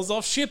 $20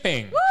 off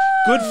shipping. Woo!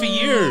 Good for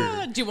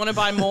you. Do you want to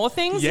buy more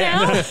things Yeah.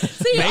 now?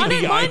 See, Maybe I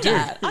don't mind do.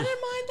 that. I don't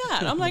mind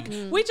that. I'm like,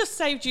 we just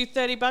saved you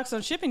 $30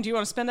 on shipping. Do you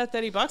want to spend that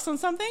 $30 on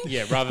something?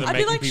 Yeah, rather than I'd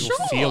making be like, people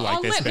sure, feel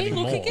like they're spending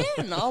more. Let me look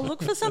again. I'll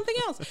look for something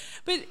else.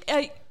 But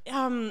I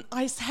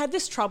had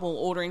this trouble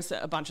ordering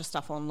a bunch of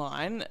stuff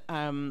online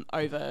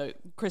over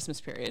Christmas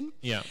period.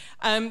 Yeah.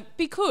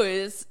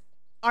 Because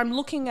I'm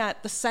looking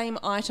at the same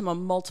item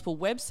on multiple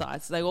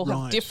websites. They all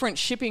have different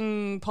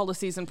shipping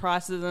policies and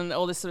prices and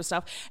all this sort of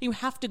stuff. You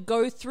have to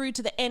go through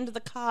to the end of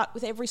the cart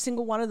with every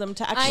single one of them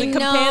to actually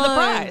compare the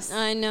price.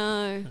 I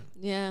know.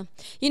 Yeah.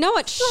 You know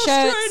what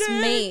shirts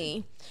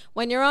me?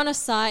 When you're on a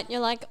site,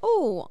 you're like,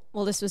 oh,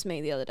 well, this was me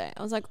the other day.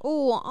 I was like,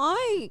 oh,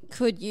 I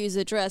could use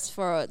a dress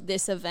for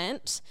this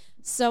event.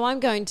 So I'm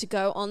going to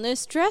go on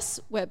this dress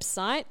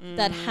website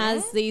that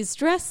has these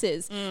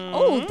dresses.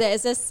 Oh,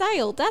 there's a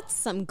sale. That's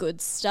some good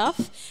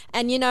stuff.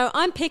 And, you know,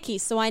 I'm picky,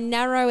 so I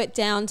narrow it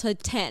down to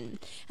 10.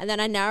 And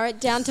then I narrow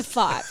it down to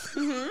 5.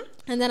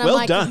 And then I'm well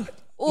like, done.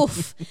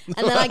 oof.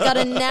 And then I got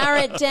to narrow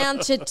it down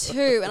to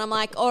 2. And I'm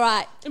like, all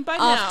right. And by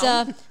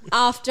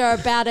After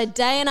about a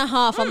day and a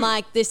half, I'm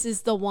like, this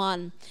is the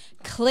one.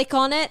 Click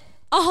on it.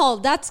 Oh,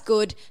 that's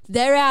good.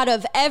 They're out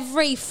of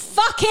every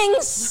fucking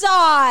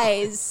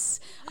size.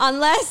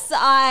 Unless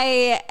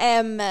I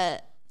am...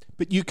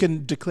 But you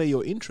can declare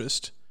your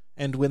interest,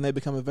 and when they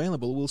become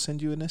available, we'll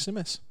send you an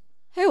SMS.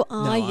 Who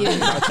are you?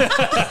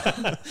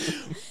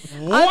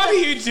 What are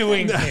you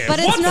doing here? But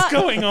it's What's not-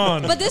 going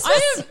on? But this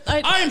was...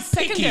 I am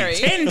secondary.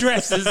 picky. 10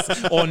 dresses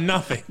or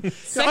nothing.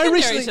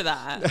 Secondary to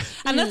that.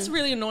 And that's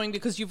really annoying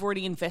because you've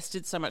already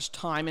invested so much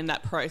time in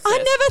that process. I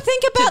never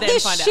think about then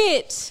this find out.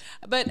 shit.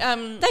 But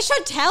They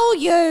should tell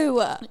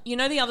you. you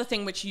know the other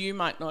thing which you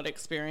might not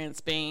experience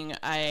being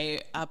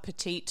a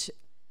petite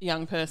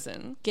young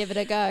person, Give it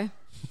a go.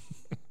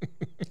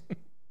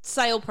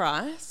 sale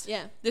price.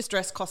 Yeah. This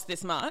dress costs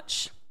this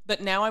much,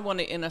 but now I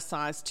want it in a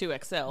size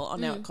 2XL. Oh,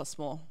 now it costs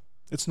more.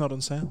 It's not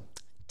on sale.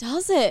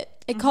 Does it?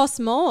 It costs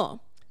more.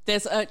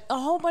 There's a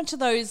whole bunch of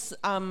those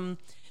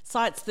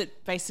sites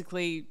that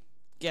basically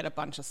get a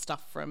bunch of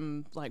stuff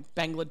from like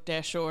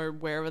Bangladesh or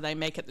wherever they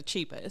make it the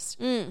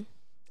cheapest.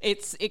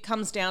 It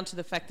comes down to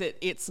the fact that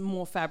it's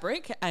more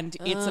fabric and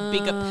it's a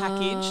bigger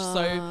package,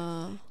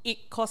 so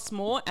it costs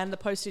more and the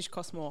postage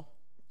costs more.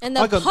 And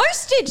the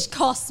postage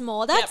costs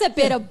more. That's a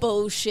bit of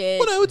bullshit.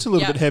 Well, no, it's a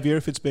little bit heavier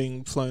if it's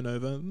being flown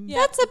over.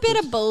 That's a bit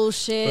of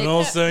bullshit. And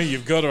also,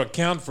 you've got to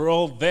account for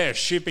all their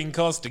shipping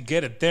costs to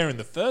get it there in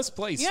the first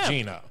place,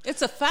 Gina.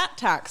 It's a fat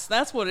tax.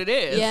 That's what it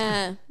is.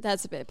 Yeah,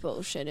 that's a bit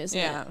bullshit, isn't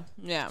it?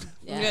 Yeah.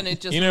 I'm going to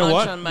just You know munch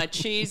what? on my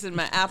cheese and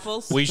my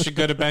apples. We should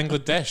go to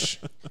Bangladesh.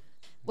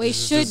 We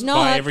should just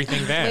not. buy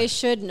everything there. We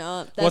should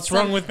not. That's What's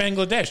wrong with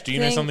Bangladesh? Do you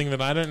know thing- something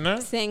that I don't know?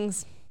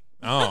 things?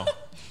 Oh.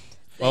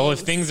 Well, if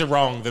things are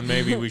wrong, then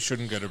maybe we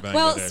shouldn't go to Bangladesh.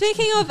 Well,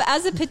 speaking of,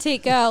 as a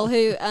petite girl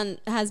who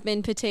has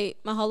been petite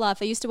my whole life,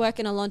 I used to work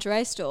in a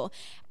lingerie store,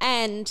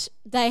 and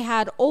they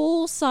had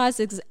all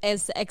sizes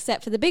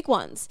except for the big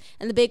ones,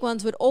 and the big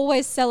ones would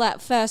always sell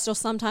out first, or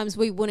sometimes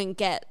we wouldn't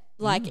get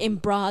in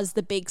bras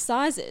the big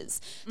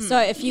sizes. So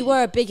if you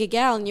were a bigger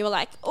gal and you were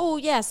like, oh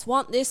yes,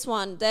 want this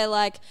one, they're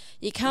like,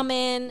 you come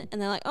in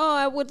and they're like, oh,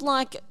 I would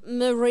like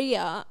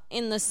Maria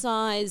in the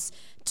size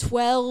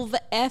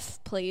 12F,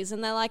 please.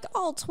 And they're like,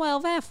 oh,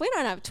 12F. We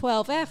don't have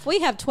 12F. We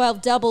have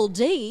 12 double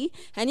D,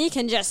 and you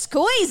can just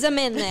squeeze them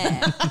in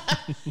there.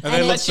 And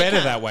they look better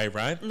that way,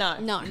 right? No,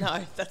 that's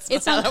not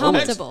It's how that works.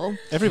 uncomfortable.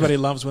 Everybody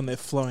loves when they're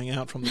flowing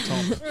out from the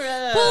top.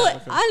 Well,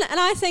 and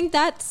I think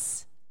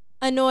that's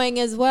annoying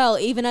as well.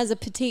 Even as a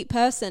petite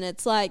person,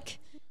 it's like,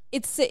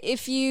 it's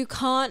if you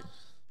can't,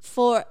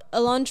 for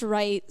a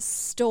lingerie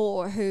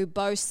store who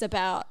boasts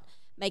about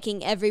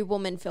making every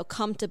woman feel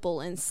comfortable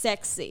and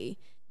sexy,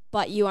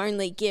 but you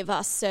only give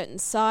us certain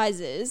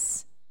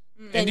sizes,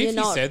 then And you're if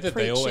you not said that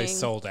preaching. they always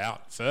sold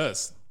out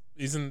first,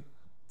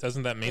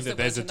 doesn't that mean Because that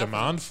there there's a weren't enough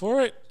demand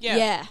for it?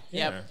 Yeah.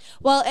 Yeah.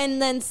 Well,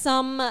 and then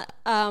some That's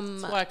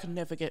why I could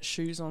never get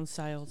shoes on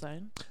sale,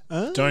 Zane.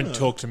 Don't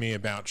talk to me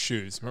about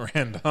shoes,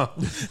 Miranda.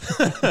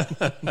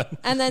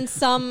 and then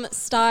some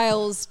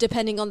styles,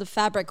 depending on the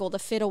fabric or the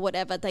fit or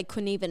whatever, they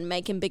couldn't even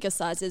make in bigger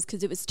sizes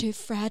because it was too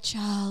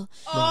fragile.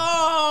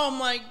 Oh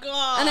my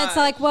God. And it's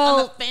like, well,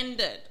 I'm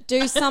offended.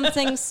 do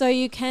something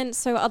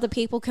so other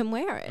people can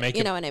wear it.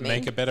 You know what I mean?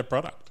 Make a better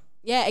product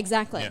Yeah,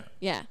 exactly. Yeah.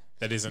 Yeah.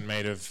 that isn't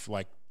made of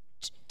like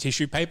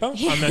tissue paper,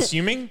 I'm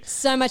assuming.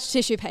 So much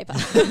tissue paper.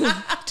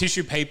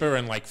 Tissue paper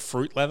and like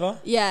fruit leather.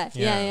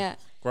 Yeah.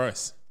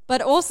 Gross.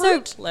 But also,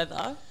 Fruit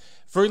leather.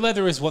 Fruit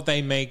leather is what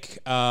they make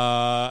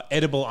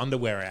edible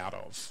underwear out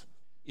of.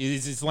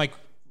 It's like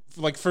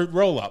fruit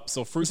roll-ups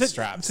or fruit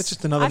straps. Is that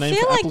just another I name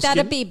feel for like apple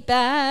that'd skin? be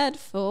bad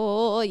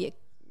for your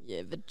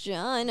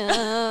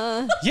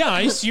vagina. Yeah,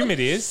 I assume it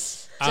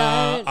is.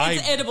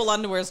 It's edible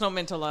underwear. It's not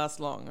meant to last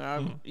long.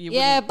 You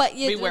Yeah, wouldn't but be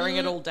you- wearing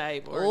it all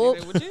day, or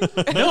Oh. would you?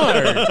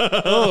 No.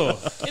 Oh.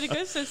 It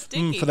goes so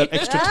sticky. For that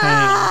extra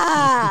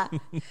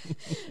tang.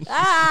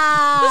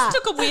 ah! This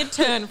took a weird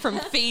turn from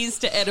fees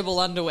to edible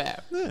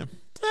underwear.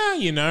 Well,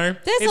 you know,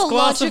 There's it's a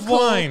glass of logical-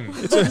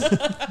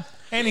 wine.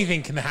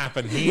 Anything can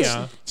happen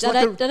here.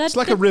 It's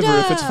like a river.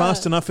 If it's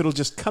fast enough, it'll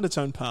just cut its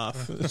own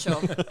path. Sure.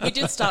 We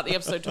did start the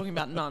episode talking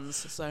about nuns,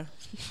 so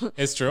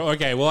It's true.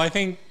 Okay, well, I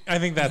think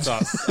that's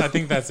us. I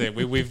think that's it.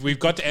 We've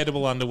got to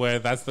edible underwear.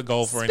 That's the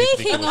goal for any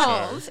Speaking particular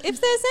show. of, if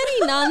there's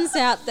any nuns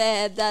out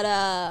there that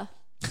are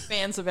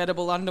fans of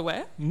edible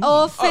underwear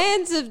or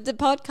fans of the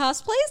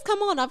podcast, please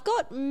come on. I've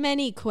got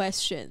many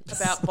questions.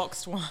 about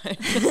boxed wine.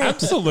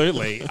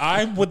 Absolutely.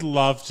 I would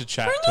love to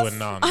chat to a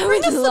nun. I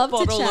would love to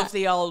Bottle chat. of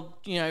the old,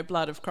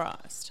 blood of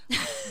Christ.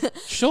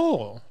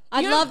 Sure.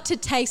 I'd love to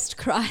taste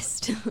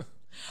Christ.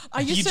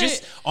 I You used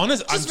just, to.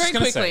 honest, I'm Just just very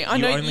going to quickly, say, I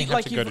you know only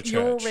have to go to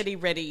you're church. already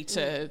ready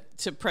to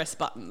press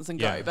buttons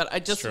and Yeah, go, but I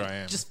just sure I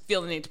am. just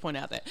feel the need to point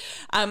out that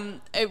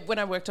when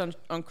I worked on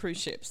cruise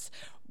ships,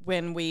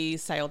 when we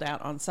sailed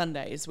out on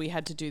Sundays, we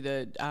had to do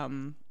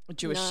the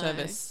Jewish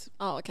service,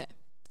 Oh, okay.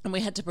 and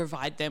we had to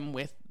provide them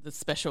with the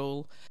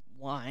special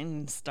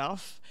wine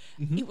stuff.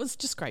 It was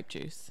just grape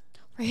juice.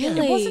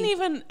 Really? It wasn't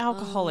even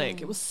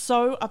alcoholic. It was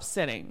so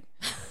upsetting,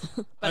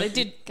 but I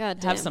did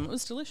God have damn. some. It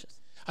was delicious.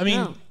 I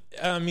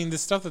mean, the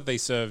stuff that they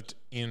served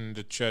in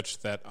the church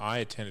that I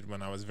attended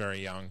when I was very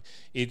young,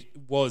 it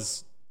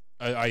was,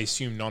 I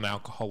assume,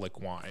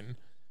 non-alcoholic wine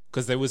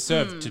because they were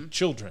served to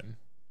children,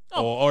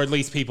 or at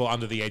least people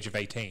under the age of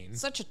 18.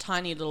 Such a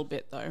tiny little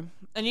bit, though.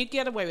 And you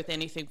get away with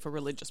anything for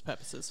religious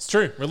purposes. It's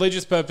true,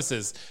 religious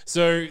purposes.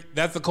 So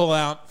that's the call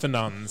out for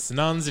nuns.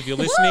 Nuns, if you're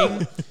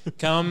listening,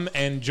 come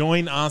and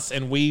join us,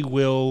 and we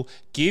will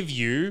give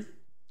you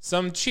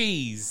some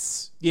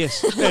cheese.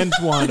 Yes, and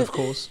wine, of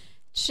course.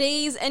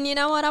 Cheese, and you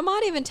know what? I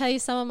might even tell you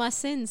some of my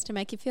sins to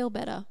make you feel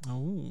better.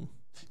 Oh.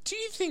 Do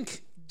you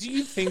think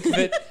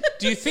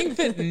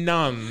that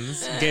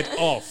nuns get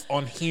off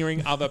on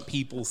hearing other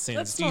people's sins?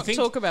 Let's do you not think?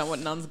 talk about what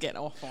nuns get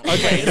off on.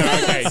 Okay, no,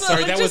 okay.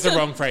 Sorry, that was just the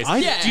wrong phrase.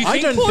 I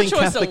don't poor think choice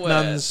of Catholic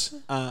words.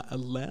 nuns are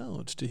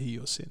allowed to hear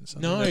your sins. I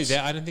No, mean, that's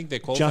I don't think they're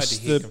qualified to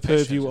just hear the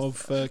confessions. purview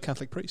of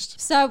Catholic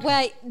priests. So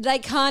wait, they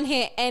can't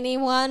hear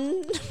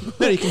anyone.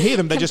 No, you can hear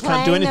them. They just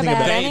can't do Complain anything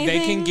about about it. it. They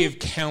can anything? give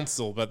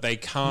counsel, but they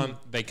can't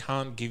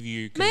give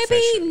you confession.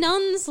 Maybe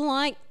nuns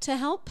like to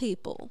help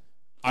people.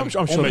 I'm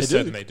sure they almost do.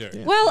 certain they do.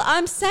 Yeah. Well,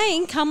 I'm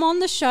saying, come on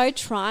the show,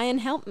 try and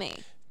help me.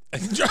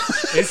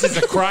 This is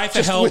a cry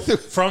for help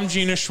from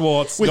Gina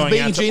Schwartz With going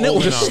being out to Gina all or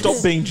the just nuns.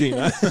 stop being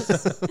Gina?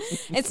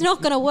 It's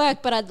not going to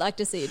work, but I'd like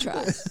to see you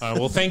try.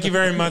 Well, thank you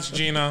very much,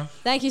 Gina.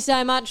 Thank you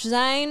so much,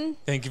 Zane.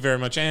 Thank you very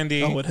much,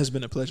 Andy. Oh, it has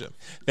been a pleasure.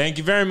 Thank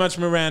you very much,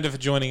 Miranda, for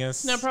joining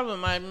us. No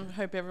problem. I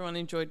hope everyone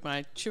enjoyed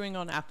my chewing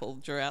on apple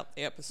throughout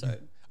the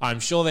episode. I'm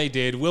sure they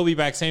did. We'll be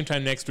back same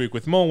time next week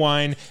with more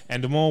wine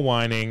and more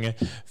whining.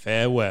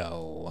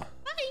 Farewell.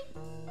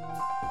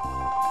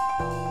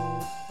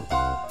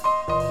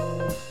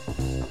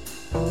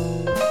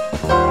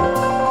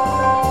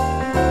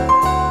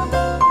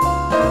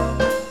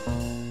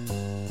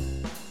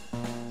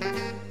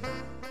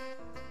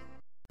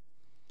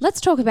 Let's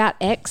talk about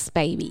X,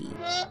 baby.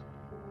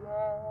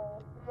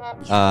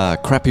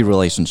 Crappy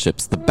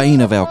relationships, the bane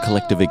of our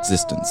collective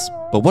existence.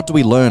 But what do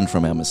we learn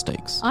from our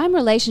mistakes? I'm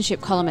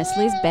relationship columnist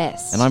Liz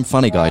Best. And I'm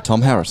funny guy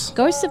Tom Harris.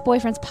 Ghosts of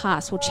Boyfriends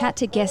Past will chat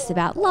to guests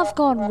about love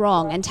gone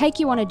wrong and take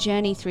you on a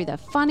journey through the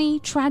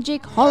funny,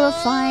 tragic,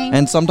 horrifying...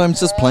 and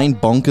sometimes just plain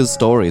bonkers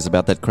stories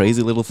about that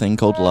crazy little thing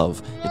called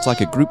love. It's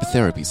like a group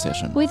therapy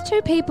session. with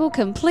two people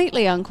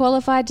completely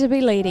unqualified to be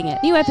leading it.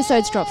 New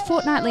episodes drop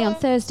fortnightly on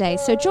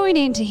Thursdays, so join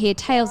in to hear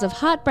tales of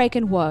heartbreak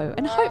and woe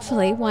and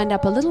hopefully wind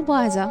up a little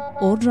wiser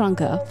or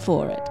drunker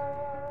for it.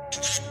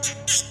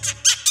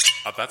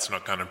 A That's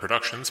Not Canon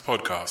Productions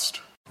podcast.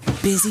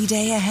 Busy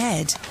day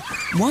ahead?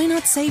 Why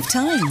not save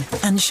time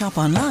and shop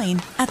online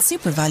at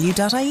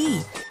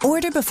supervalue.ie?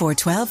 Order before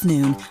 12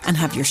 noon and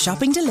have your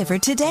shopping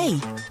delivered today.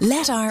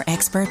 Let our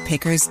expert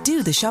pickers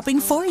do the shopping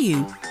for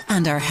you,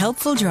 and our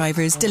helpful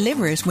drivers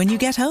deliver it when you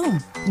get home.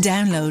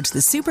 Download the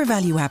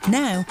SuperValue app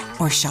now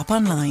or shop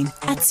online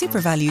at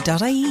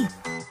supervalue.ie.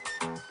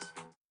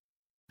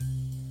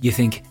 You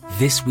think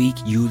this week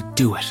you'll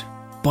do it.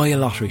 Buy a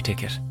lottery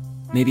ticket.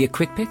 Maybe a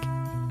quick pick.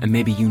 And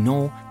maybe you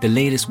know the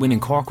latest win in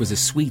Cork was a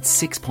sweet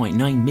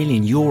 €6.9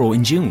 million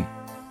in June.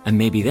 And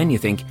maybe then you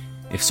think,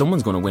 if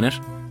someone's going to win it,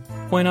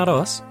 why not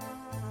us?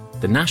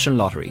 The National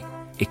Lottery.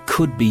 It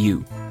could be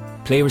you.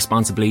 Play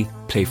responsibly.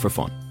 Play for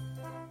fun.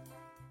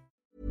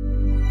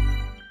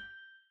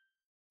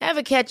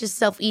 Ever catch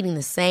yourself eating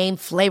the same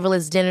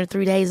flavorless dinner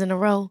 3 days in a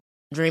row?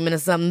 Dreaming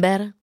of something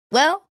better?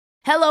 Well,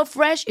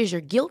 HelloFresh is your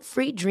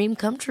guilt-free dream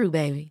come true,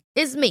 baby.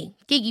 It's me,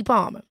 Keke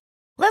Palmer.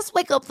 Let's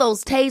wake up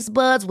those taste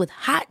buds with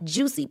hot,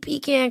 juicy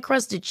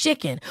pecan-crusted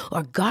chicken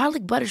or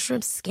garlic butter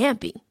shrimp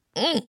scampi.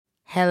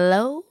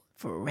 Hello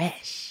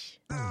Fresh.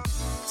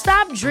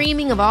 Stop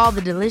dreaming of all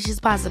the delicious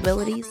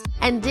possibilities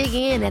and dig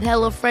in at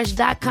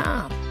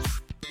HelloFresh.com.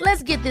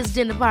 Let's get this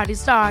dinner party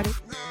started.